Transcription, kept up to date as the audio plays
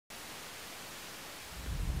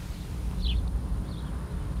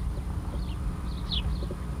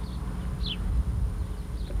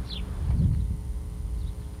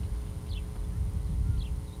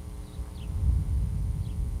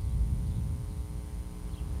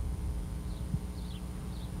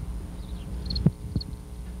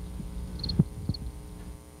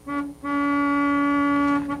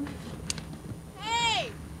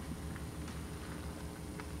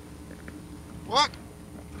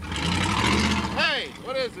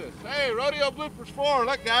What is this? Hey, Rodeo Bloopers 4.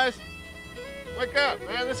 Look, guys. Wake up,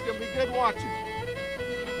 man. This is going to be good watching.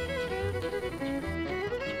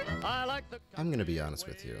 I'm gonna be honest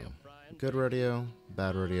with you. Good rodeo,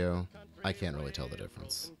 bad rodeo, I can't really tell the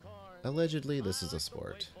difference. Allegedly, this is a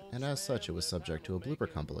sport, and as such it was subject to a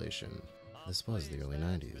blooper compilation. This was the early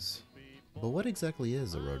 90s. But what exactly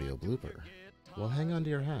is a rodeo blooper? Well, hang on to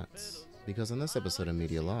your hats, because in this episode of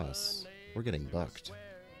Media Loss, we're getting bucked.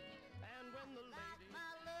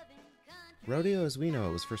 Rodeo as we know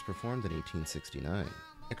it was first performed in 1869.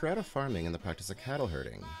 It grew out of farming and the practice of cattle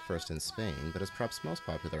herding, first in Spain, but is perhaps most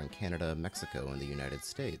popular in Canada, Mexico, and the United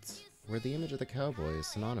States, where the image of the cowboy is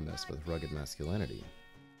synonymous with rugged masculinity.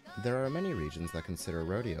 There are many regions that consider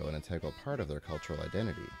rodeo an integral part of their cultural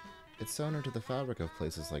identity. It's sewn into the fabric of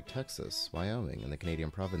places like Texas, Wyoming, and the Canadian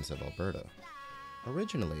province of Alberta.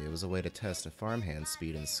 Originally, it was a way to test a farmhand's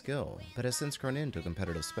speed and skill, but has since grown into a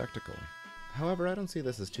competitive spectacle. However, I don't see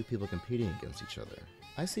this as two people competing against each other.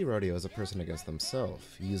 I see rodeo as a person against themselves,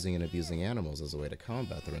 using and abusing animals as a way to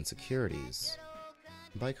combat their insecurities.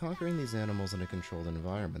 By conquering these animals in a controlled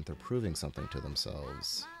environment, they're proving something to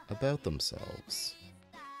themselves, about themselves.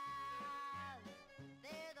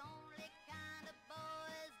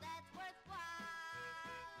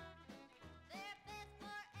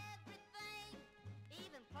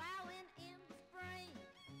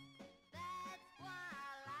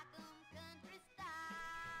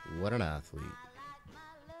 What an athlete.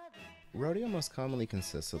 Rodeo most commonly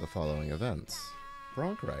consists of the following events.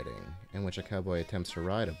 Bronc riding, in which a cowboy attempts to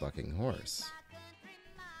ride a bucking horse.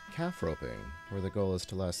 Calf roping, where the goal is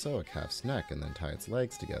to lasso a calf's neck and then tie its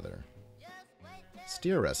legs together.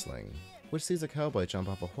 Steer wrestling, which sees a cowboy jump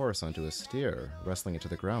off a horse onto a steer, wrestling it to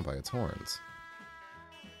the ground by its horns.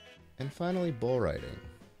 And finally, bull riding,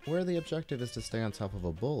 where the objective is to stay on top of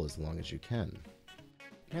a bull as long as you can.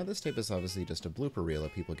 Now this tape is obviously just a blooper reel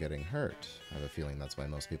of people getting hurt. I have a feeling that's why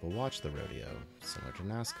most people watch the rodeo, similar to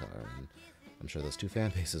NASCAR, and I'm sure those two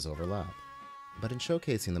fan bases overlap. But in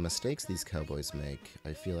showcasing the mistakes these cowboys make,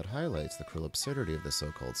 I feel it highlights the cruel absurdity of the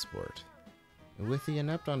so-called sport. With the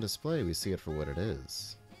inept on display, we see it for what it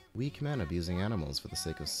is. Weak men abusing animals for the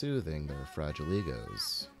sake of soothing their fragile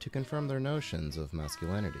egos, to confirm their notions of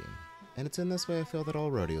masculinity. And it's in this way I feel that all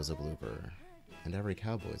rodeo is a blooper, and every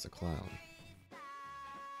cowboy is a clown.